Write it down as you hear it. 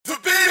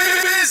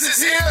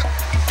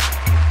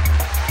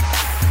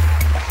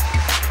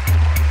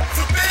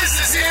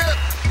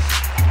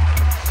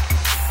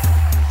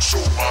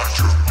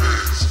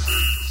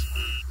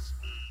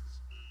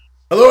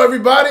Hello,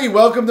 everybody.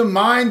 Welcome to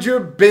Mind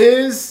Your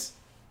Biz.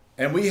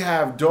 And we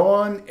have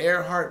Dawn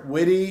Earhart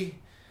Whitty,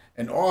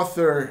 an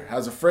author,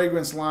 has a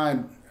fragrance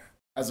line,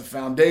 has a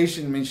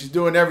foundation. I mean, she's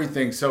doing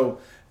everything. So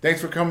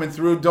thanks for coming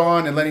through,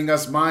 Dawn, and letting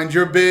us mind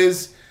your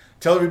biz.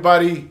 Tell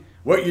everybody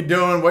what you're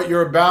doing, what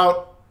you're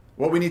about,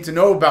 what we need to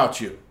know about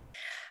you.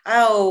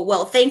 Oh,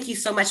 well, thank you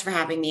so much for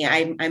having me.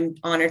 I'm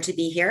honored to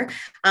be here.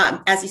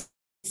 As you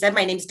said,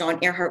 my name is Dawn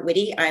Earhart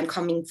Whitty. I'm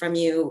coming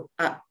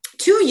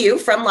to you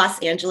from Los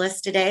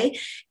Angeles today.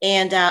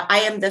 And I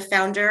am the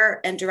founder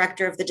and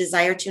director of the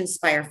Desire to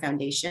Inspire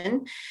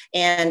Foundation.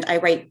 And I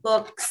write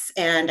books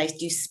and I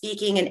do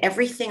speaking, and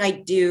everything I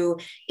do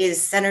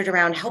is centered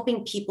around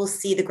helping people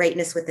see the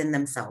greatness within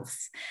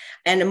themselves.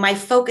 And my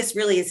focus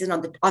really is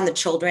on the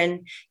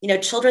children,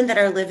 children that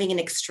are living in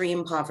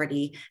extreme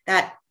poverty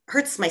that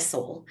hurts my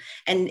soul,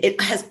 and it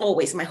has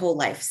always my whole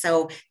life.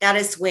 So that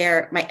is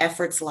where my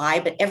efforts lie.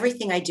 But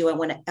everything I do, I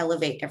want to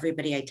elevate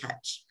everybody I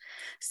touch.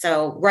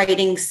 So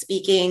writing,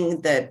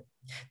 speaking, the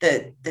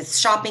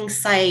shopping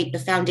site, the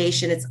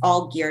foundation, it's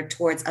all geared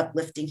towards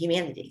uplifting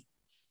humanity.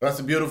 That's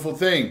a beautiful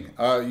thing.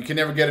 You can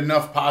never get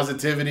enough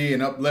positivity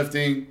and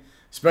uplifting,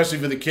 especially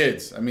for the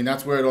kids. I mean,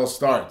 that's where it all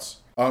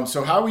starts.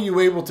 So how were you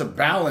able to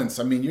balance?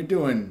 I mean, you're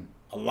doing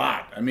a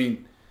lot. I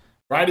mean,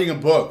 writing a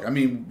book. I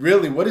mean,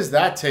 really, what does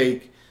that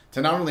take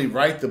to not only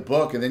write the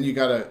book, and then you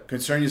got to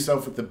concern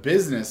yourself with the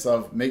business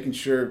of making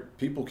sure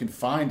people can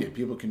find it,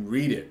 people can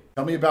read it?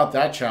 Tell me about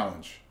that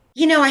challenge.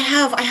 I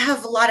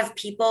have a lot of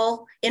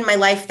people in my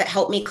life that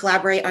help me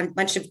collaborate on a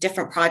bunch of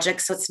different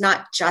projects. So it's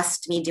not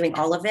just me doing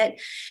all of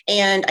it.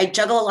 And I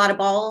juggle a lot of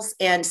balls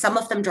and some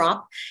of them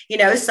drop,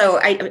 so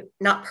I'm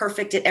not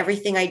perfect at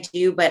everything I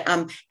do, but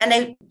and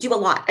I do a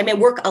lot. I mean, I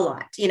work a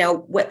lot,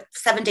 what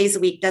 7 days a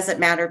week doesn't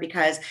matter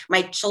because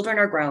my children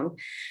are grown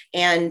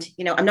and,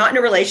 I'm not in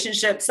a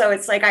relationship. So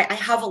it's like I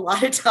have a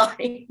lot of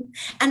time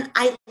and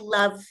I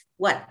love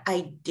what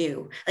I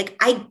do. Like,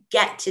 I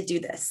get to do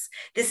this.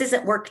 This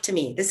isn't work to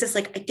me. This is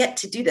like, I get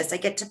to do this. I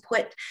get to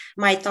put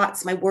my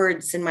thoughts, my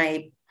words, and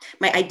my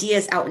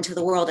ideas out into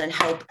the world and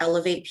help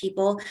elevate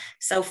people.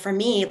 So for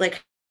me,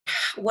 like,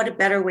 what a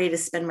better way to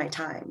spend my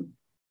time.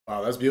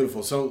 Wow, that's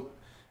beautiful. So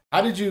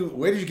where did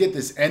you get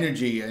this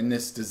energy and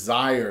this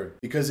desire?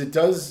 Because it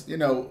does,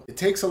 it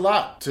takes a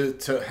lot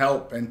to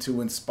help and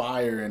to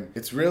inspire. And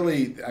it's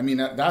really, I mean,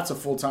 that's a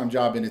full-time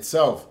job in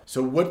itself.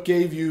 So what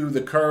gave you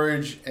the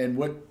courage, and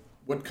what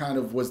kind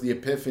of was the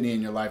epiphany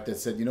in your life that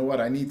said, you know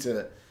what, I need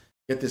to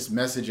get this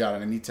message out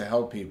and I need to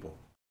help people?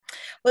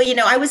 Well,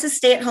 I was a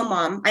stay-at-home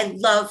mom. I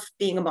love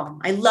being a mom.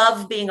 I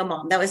love being a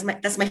mom.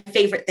 That's my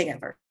favorite thing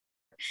ever.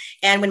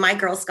 And when my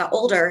girls got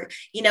older,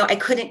 I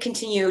couldn't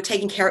continue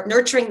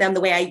nurturing them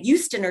the way I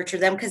used to nurture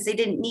them because they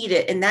didn't need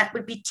it. And that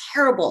would be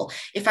terrible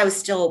if I was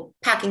still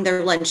packing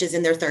their lunches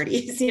in their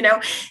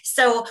 30s.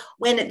 So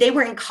when they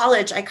were in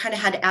college, I kind of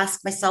had to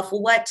ask myself,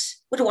 well,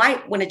 what do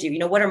I want to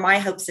do? What are my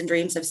hopes and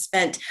dreams? I've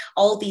spent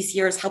all these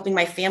years helping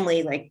my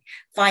family like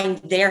find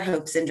their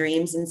hopes and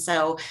dreams. And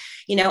so,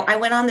 I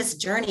went on this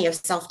journey of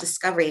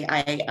self-discovery.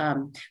 I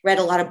read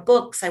a lot of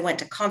books. I went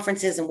to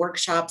conferences and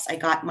workshops. I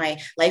got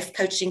my life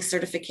coaching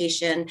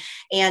certification,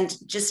 and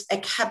just I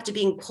kept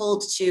being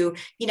pulled to,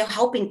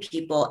 helping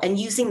people and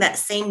using that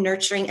same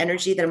nurturing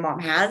energy that a mom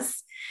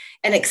has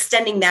and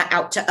extending that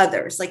out to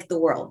others, like the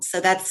world.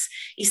 So that's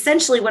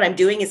essentially what I'm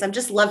doing, is I'm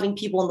just loving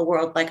people in the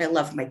world like I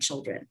love my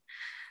children.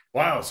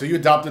 Wow. So you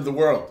adopted the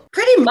world.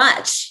 Pretty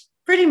much.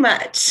 Pretty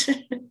much.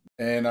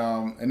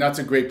 And that's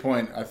a great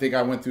point. I think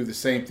I went through the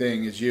same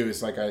thing as you.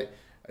 It's like I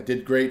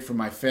did great for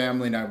my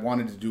family, and I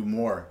wanted to do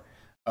more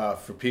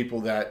for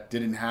people that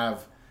didn't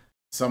have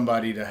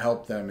somebody to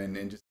help them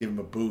and just give them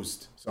a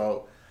boost.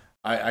 So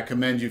I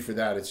commend you for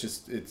that. It's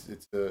just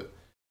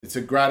it's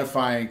a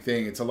gratifying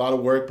thing. It's a lot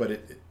of work, but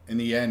in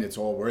the end, it's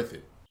all worth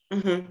it.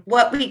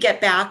 What we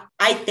get back,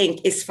 I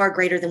think, is far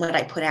greater than what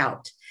I put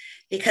out.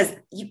 Because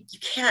you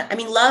can't, I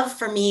mean, love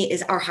for me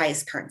is our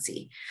highest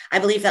currency. I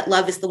believe that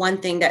love is the one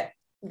thing that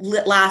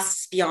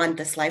lasts beyond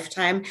this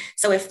lifetime.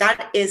 So if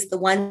that is the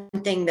one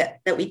thing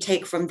that we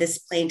take from this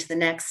plane to the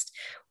next,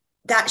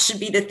 that should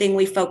be the thing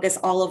we focus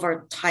all of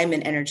our time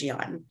and energy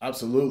on.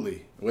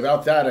 Absolutely.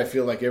 Without that, I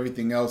feel like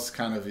everything else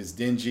kind of is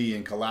dingy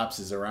and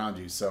collapses around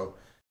you. So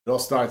it all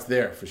starts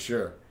there for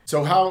sure.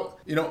 So how,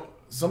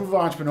 some of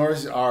our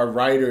entrepreneurs are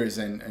writers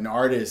and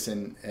artists,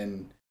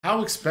 and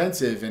how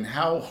expensive and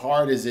how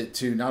hard is it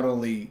to not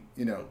only,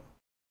 the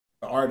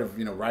art of,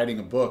 writing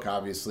a book,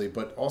 obviously,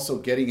 but also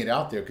getting it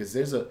out there? Because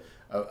there's a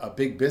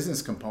big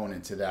business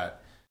component to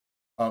that.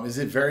 Is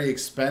it very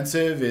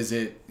expensive? Is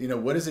it,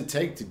 what does it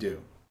take to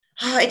do?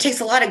 Oh, it takes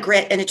a lot of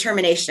grit and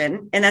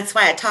determination. And that's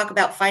why I talk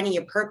about finding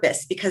your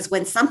purpose, because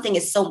when something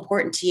is so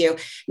important to you,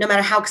 no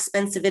matter how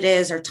expensive it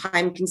is or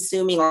time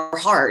consuming or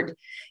hard,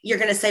 you're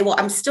going to say, well,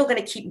 I'm still going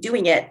to keep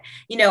doing it.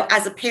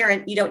 As a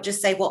parent, you don't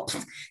just say, well,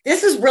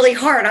 this is really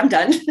hard, I'm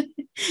done.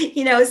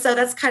 So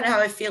that's kind of how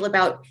I feel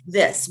about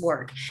this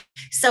work.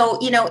 So,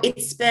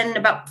 it's been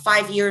about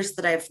 5 years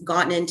that I've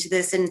gotten into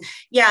this. And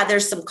yeah,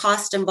 there's some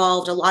cost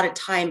involved, a lot of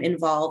time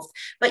involved,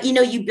 but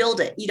you build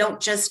it. You don't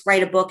just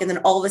write a book and then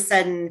all of a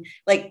sudden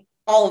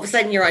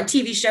you're on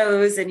TV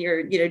shows and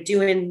you're,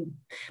 doing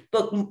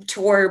book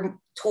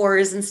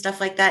tours and stuff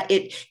like that.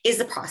 It is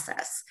a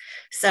process.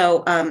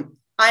 So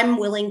I'm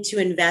willing to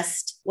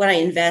invest what I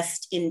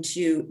invest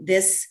into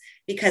this,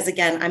 because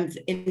again, I'm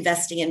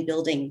investing in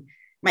building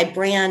my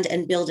brand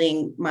and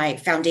building my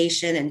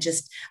foundation and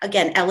just,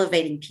 again,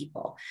 elevating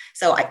people.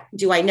 So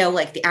do I know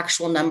like the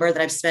actual number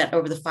that I've spent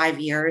over the 5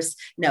 years?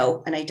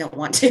 No, and I don't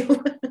want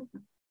to.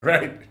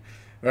 Right.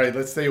 Right.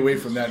 Let's stay away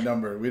from that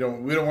number. We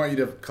don't want you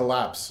to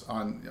collapse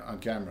on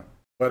camera.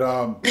 But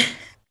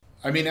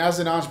as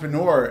an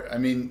entrepreneur,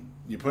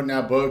 you're putting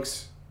out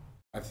books.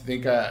 I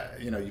think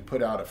you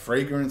put out a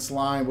fragrance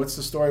line. What's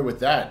the story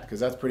with that? Because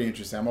that's pretty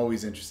interesting. I'm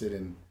always interested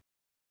in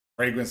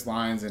fragrance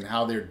lines and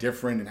how they're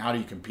different and how do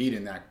you compete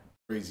in that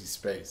crazy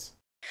space.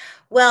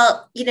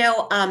 Well,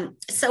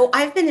 so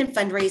I've been in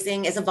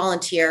fundraising as a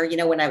volunteer.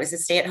 When I was a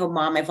stay-at-home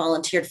mom, I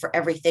volunteered for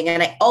everything.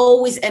 And I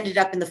always ended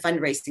up in the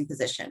fundraising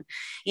position,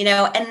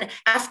 and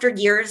after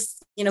years,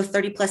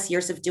 30 plus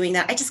years of doing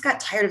that, I just got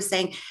tired of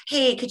saying,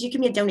 hey, could you give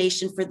me a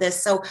donation for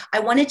this? So I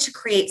wanted to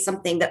create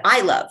something that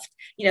I loved,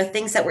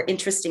 things that were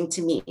interesting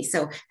to me.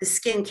 So the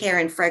skincare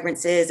and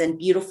fragrances and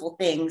beautiful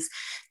things,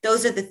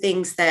 those are the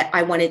things that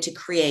I wanted to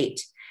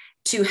create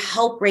to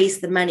help raise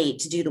the money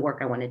to do the work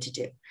I wanted to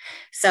do.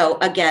 So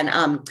again,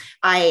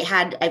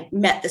 I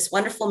met this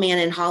wonderful man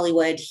in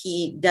Hollywood.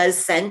 He does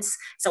scents.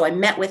 So I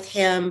met with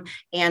him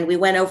and we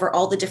went over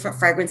all the different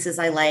fragrances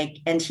I like.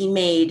 And he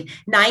made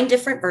 9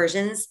 different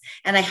versions.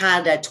 And I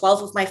had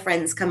 12 of my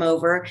friends come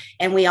over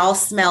and we all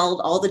smelled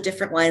all the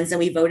different ones and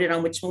we voted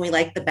on which one we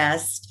liked the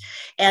best.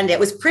 And it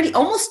was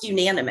almost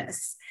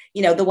unanimous,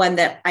 the one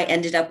that I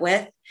ended up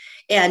with.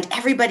 And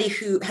everybody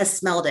who has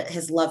smelled it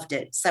has loved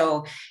it.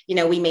 So,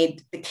 we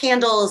made the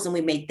candles and we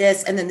made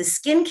this. And then the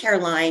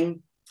skincare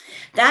line,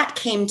 that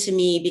came to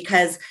me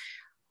because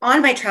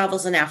on my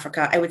travels in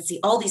Africa, I would see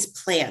all these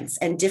plants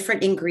and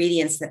different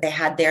ingredients that they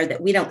had there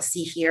that we don't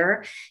see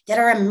here that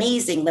are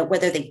amazing, that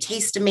whether they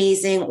taste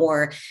amazing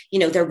or,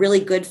 they're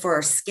really good for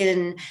our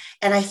skin.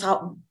 And I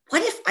thought,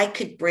 what if I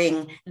could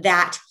bring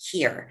that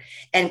here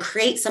and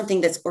create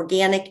something that's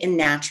organic and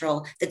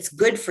natural, that's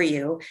good for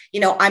you?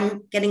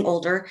 I'm getting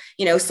older,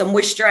 so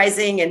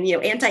moisturizing and,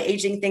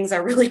 anti-aging things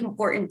are really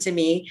important to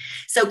me.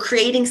 So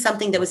creating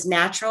something that was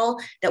natural,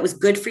 that was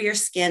good for your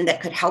skin,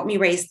 that could help me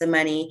raise the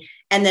money.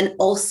 And then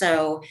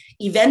also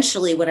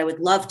eventually what I would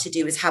love to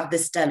do is have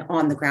this done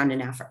on the ground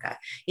in Africa.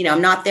 I'm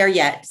not there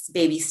yet, it's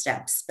baby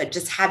steps, but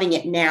just having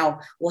it now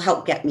will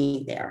help get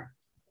me there.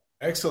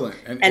 Excellent.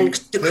 And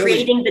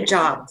creating the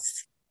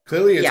jobs.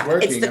 Clearly it's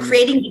working. It's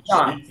creating the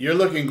job. You're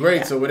looking great.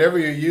 Yeah. So whatever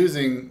you're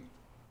using,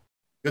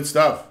 good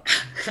stuff.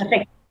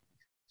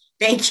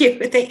 Thank you.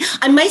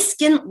 And my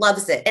skin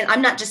loves it. And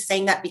I'm not just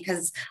saying that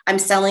because I'm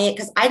selling it,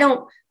 because I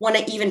don't want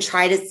to even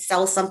try to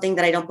sell something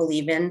that I don't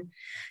believe in.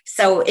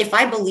 So if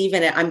I believe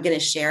in it, I'm going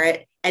to share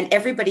it. And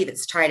everybody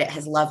that's tried it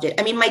has loved it.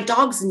 My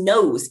dog's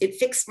nose, it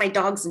fixed my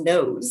dog's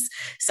nose.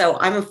 So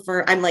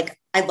I'm like,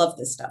 I love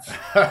this stuff.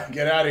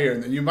 Get out of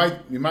here. You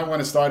might want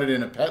to start it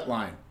in a pet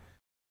line.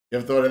 You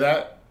ever thought of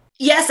that?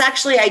 Yes,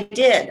 actually I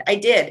did.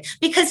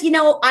 Because,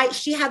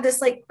 she had this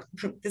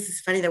this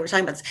is funny that we're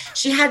talking about this.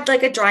 She had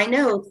like a dry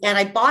nose and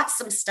I bought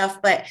some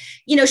stuff, but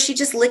she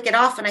just licked it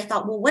off. And I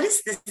thought, well, what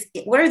is this?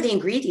 What are the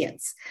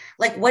ingredients?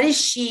 Like, what is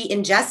she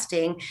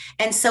ingesting?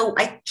 And so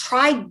I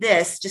tried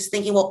this just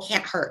thinking, well, it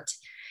can't hurt.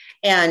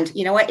 And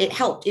you know what? It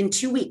helped. In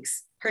 2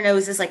 weeks, her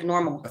nose is like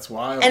normal. That's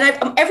wild.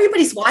 And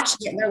everybody's watching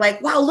it and they're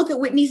like, wow, look at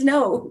Whitney's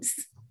nose.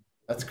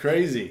 That's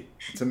crazy.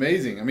 It's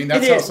amazing.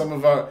 That's how some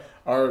of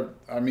our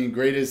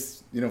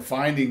greatest,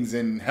 findings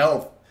in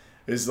health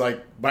is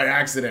like by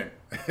accident,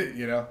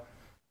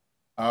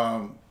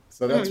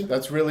 So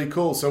that's really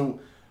cool.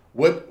 So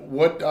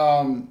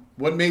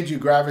what made you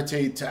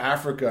gravitate to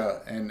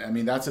Africa?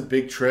 And that's a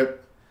big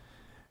trip.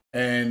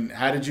 And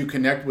how did you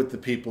connect with the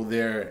people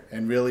there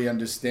and really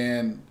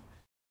understand,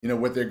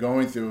 what they're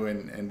going through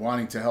and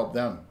wanting to help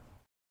them?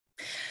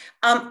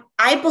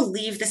 I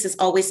believe this has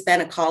always been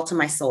a call to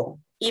my soul,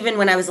 even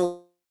when I was a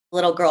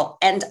little girl.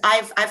 And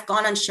I've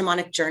gone on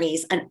shamanic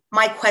journeys. And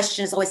my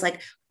question is always like,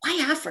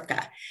 why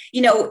Africa?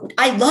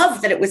 I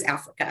love that it was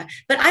Africa,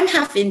 but I'm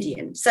half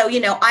Indian. So,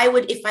 I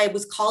would, if I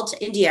was called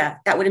to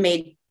India, that would have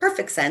made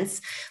perfect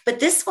sense. But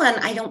this one,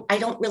 I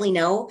don't really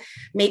know.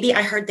 Maybe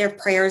I heard their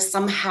prayers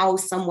somehow,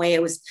 some way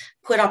it was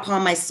put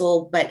upon my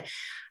soul. But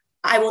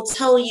I will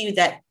tell you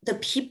that the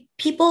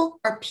people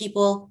are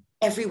people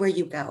everywhere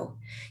you go.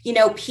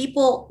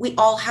 People, we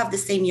all have the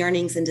same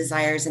yearnings and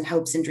desires and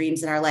hopes and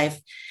dreams in our life,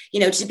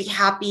 to be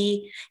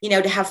happy,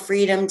 to have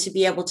freedom, to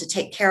be able to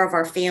take care of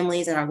our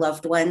families and our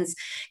loved ones.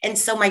 And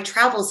so my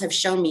travels have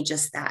shown me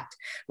just that,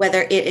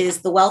 whether it is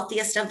the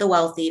wealthiest of the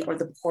wealthy or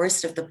the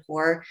poorest of the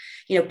poor,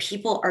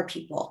 people are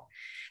people.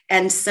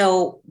 And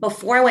so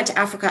before I went to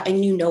Africa, I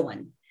knew no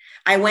one.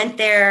 I went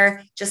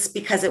there just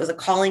because it was a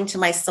calling to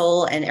my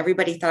soul, and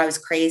everybody thought I was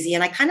crazy.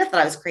 And I kind of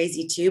thought I was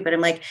crazy too, but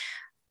I'm like,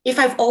 if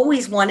I've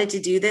always wanted to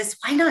do this,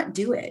 why not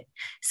do it?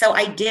 So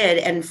I did.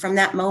 And from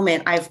that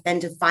moment, I've been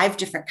to 5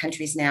 different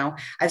countries now.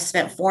 I've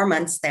spent 4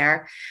 months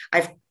there.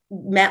 I've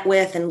met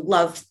with and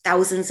loved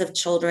thousands of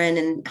children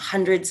and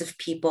hundreds of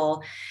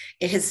people.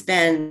 It has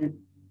been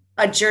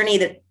a journey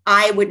that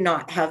I would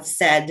not have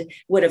said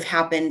would have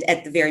happened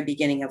at the very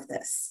beginning of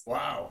this.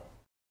 Wow.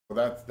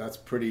 Well, that's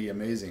pretty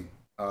amazing.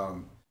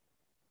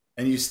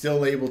 And you're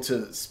still able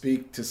to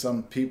speak to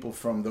some people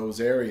from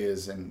those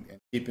areas and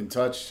keep in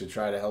touch to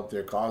try to help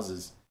their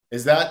causes.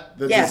 Is that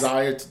the Yes.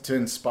 Desire to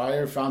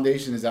Inspire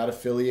Foundation? Is that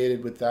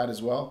affiliated with that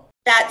as well?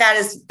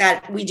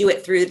 That we do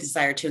it through the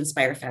Desire to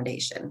Inspire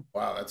Foundation.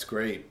 Wow, that's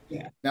great.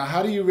 Yeah. Now,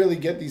 how do you really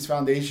get these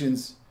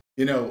foundations,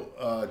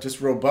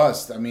 just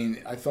robust? I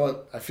mean, I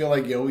feel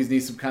like you always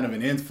need some kind of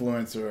an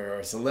influencer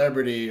or a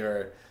celebrity,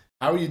 or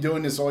how are you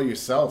doing this all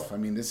yourself? I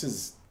mean, this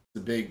is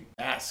the big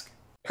ask.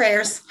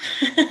 Prayers.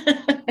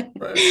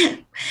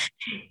 Right.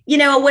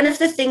 One of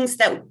the things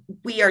that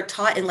we are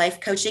taught in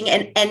life coaching,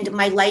 and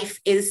my life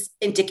is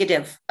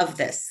indicative of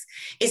this,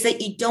 is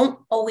that you don't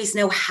always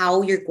know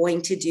how you're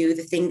going to do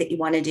the thing that you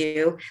want to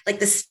do. Like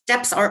the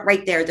steps aren't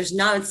right there. There's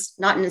not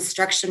an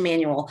instruction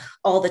manual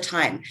all the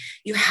time.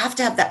 You have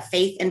to have that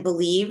faith and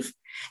believe.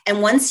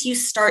 And once you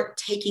start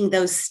taking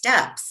those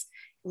steps,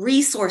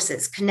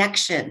 resources,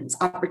 connections,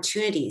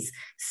 opportunities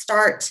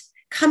start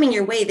coming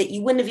your way that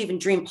you wouldn't have even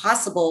dreamed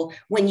possible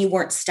when you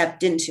weren't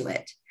stepped into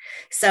it.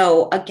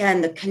 So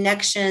again, the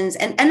connections,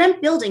 and I'm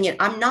building it.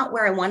 I'm not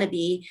where I want to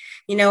be.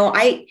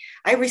 I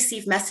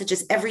receive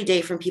messages every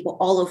day from people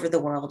all over the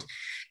world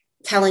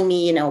telling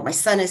me, my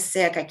son is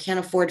sick. I can't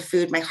afford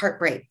food. My heart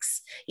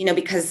breaks,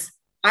 because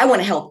I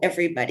want to help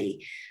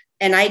everybody.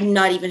 And I'm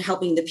not even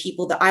helping the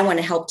people that I want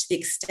to help to the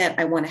extent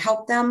I want to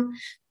help them.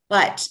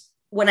 But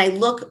when I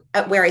look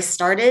at where I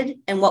started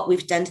and what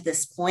we've done to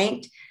this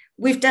point,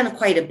 we've done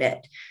quite a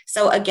bit.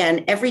 So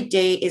again, every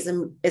day is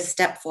a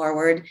step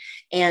forward.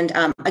 And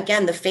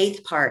again, the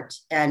faith part,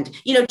 and,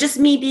 just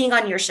me being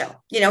on your show,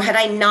 had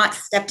I not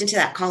stepped into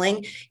that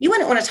calling, you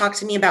wouldn't want to talk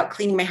to me about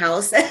cleaning my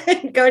house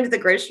and going to the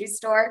grocery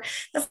store.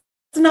 That's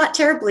not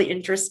terribly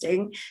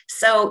interesting.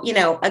 So,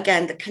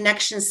 again, the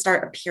connections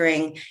start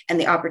appearing and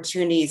the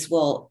opportunities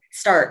will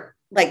start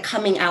like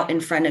coming out in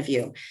front of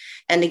you.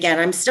 And again,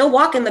 I'm still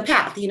walking the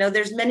path.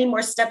 There's many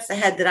more steps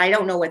ahead that I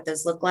don't know what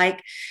those look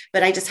like,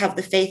 but I just have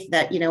the faith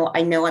that,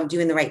 I know I'm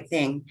doing the right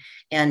thing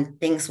and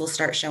things will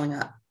start showing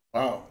up.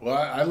 Wow. Well,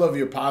 I love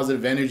your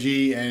positive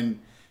energy, and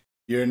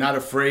you're not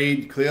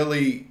afraid.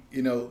 Clearly,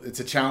 it's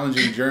a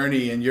challenging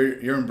journey, and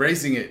you're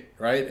embracing it,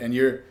 right? And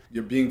you're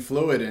being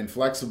fluid and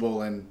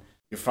flexible, and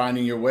you're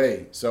finding your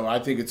way. So I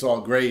think it's all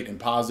great and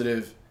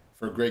positive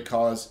for a great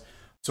cause.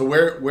 So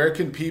where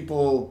can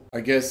people,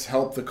 I guess,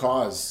 help the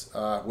cause?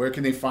 Where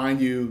can they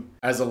find you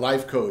as a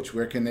life coach?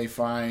 Where can they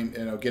find,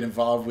 get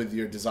involved with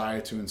your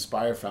Desire to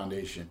Inspire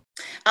Foundation?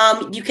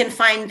 You can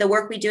find the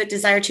work we do at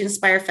Desire to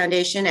Inspire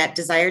Foundation at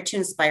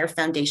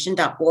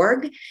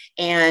desiretoinspirefoundation.org.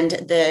 And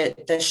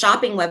the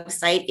shopping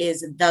website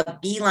is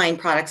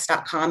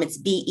thebelineproducts.com. It's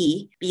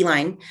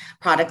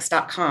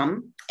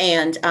belineproducts.com.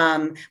 And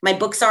my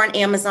books are on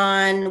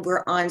Amazon.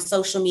 We're on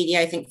social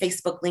media, I think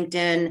Facebook,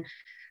 LinkedIn.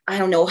 I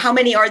don't know how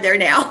many are there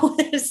now.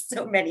 There's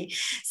so many.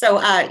 So,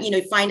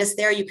 find us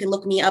there. You can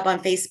look me up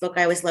on Facebook.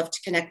 I always love to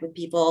connect with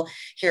people,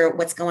 hear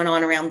what's going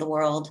on around the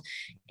world.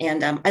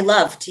 And I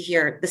love to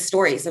hear the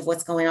stories of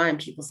what's going on in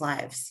people's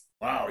lives.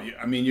 Wow.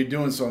 I mean, you're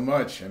doing so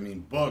much. I mean,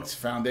 books,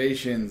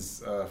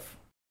 foundations,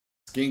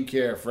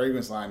 skincare,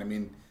 fragrance line. I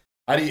mean,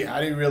 how do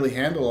you really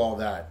handle all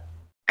that?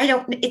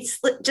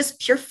 It's just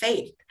pure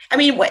faith. I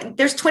mean,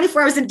 there's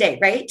 24 hours a day,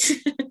 right?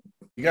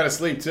 You got to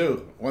sleep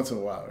too, once in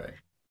a while, right?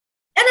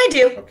 And I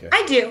do. Okay.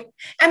 I do.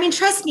 I mean,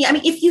 trust me. I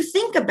mean, if you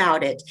think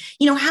about it,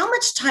 how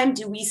much time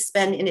do we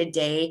spend in a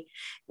day,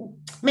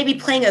 maybe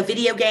playing a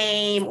video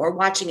game or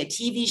watching a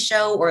TV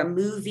show or a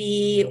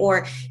movie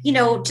or,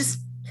 just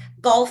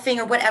golfing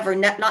or whatever.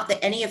 Not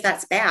that any of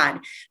that's bad,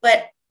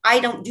 but I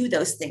don't do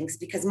those things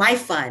because my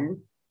fun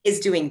is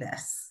doing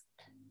this.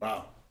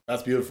 Wow.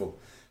 That's beautiful.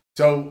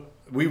 So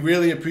we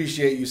really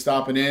appreciate you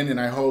stopping in,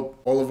 and I hope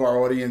all of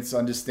our audience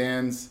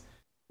understands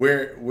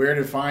where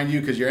to find you,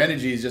 because your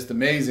energy is just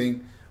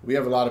amazing. We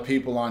have a lot of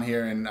people on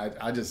here, and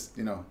I just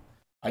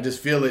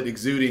feel it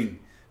exuding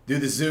through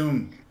the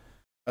Zoom.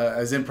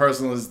 As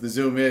impersonal as the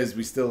Zoom is,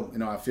 we still,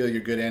 I feel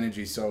your good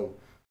energy. So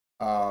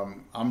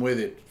I'm with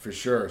it for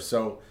sure.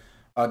 So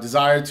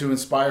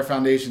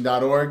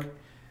desiretoinspirefoundation.org.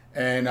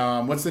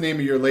 And what's the name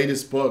of your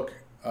latest book,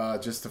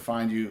 just to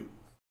find you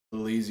A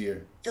little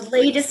easier. The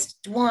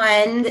latest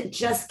one that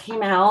just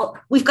came out,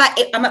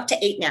 I'm up to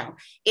 8 now.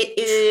 It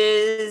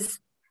is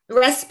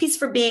Recipes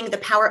for Being the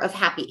Power of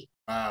Happy.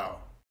 Wow.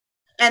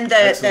 And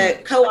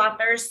the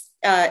co-authors,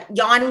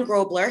 Jan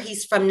Grobler,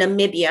 he's from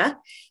Namibia.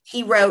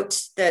 He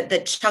wrote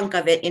the chunk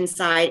of it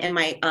inside, and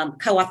my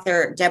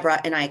co-author,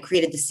 Deborah, and I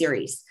created the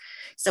series.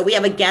 So we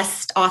have a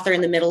guest author in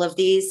the middle of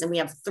these, and we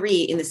have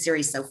 3 in the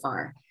series so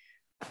far.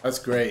 That's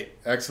great.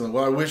 Excellent.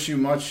 Well, I wish you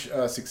much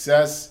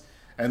success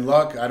and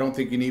luck. I don't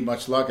think you need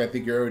much luck. I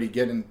think you're already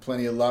getting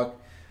plenty of luck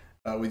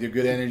with your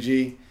good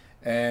energy.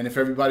 And if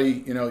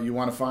everybody, you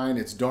want to find,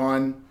 it's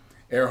Dawn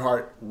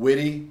Earhart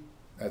Witte.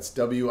 That's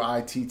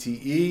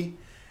Witte.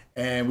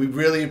 And we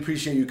really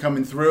appreciate you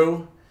coming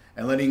through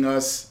and letting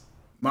us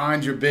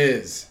mind your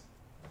biz.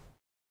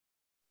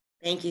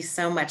 Thank you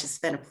so much. It's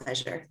been a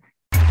pleasure.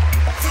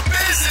 For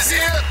business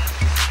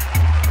here.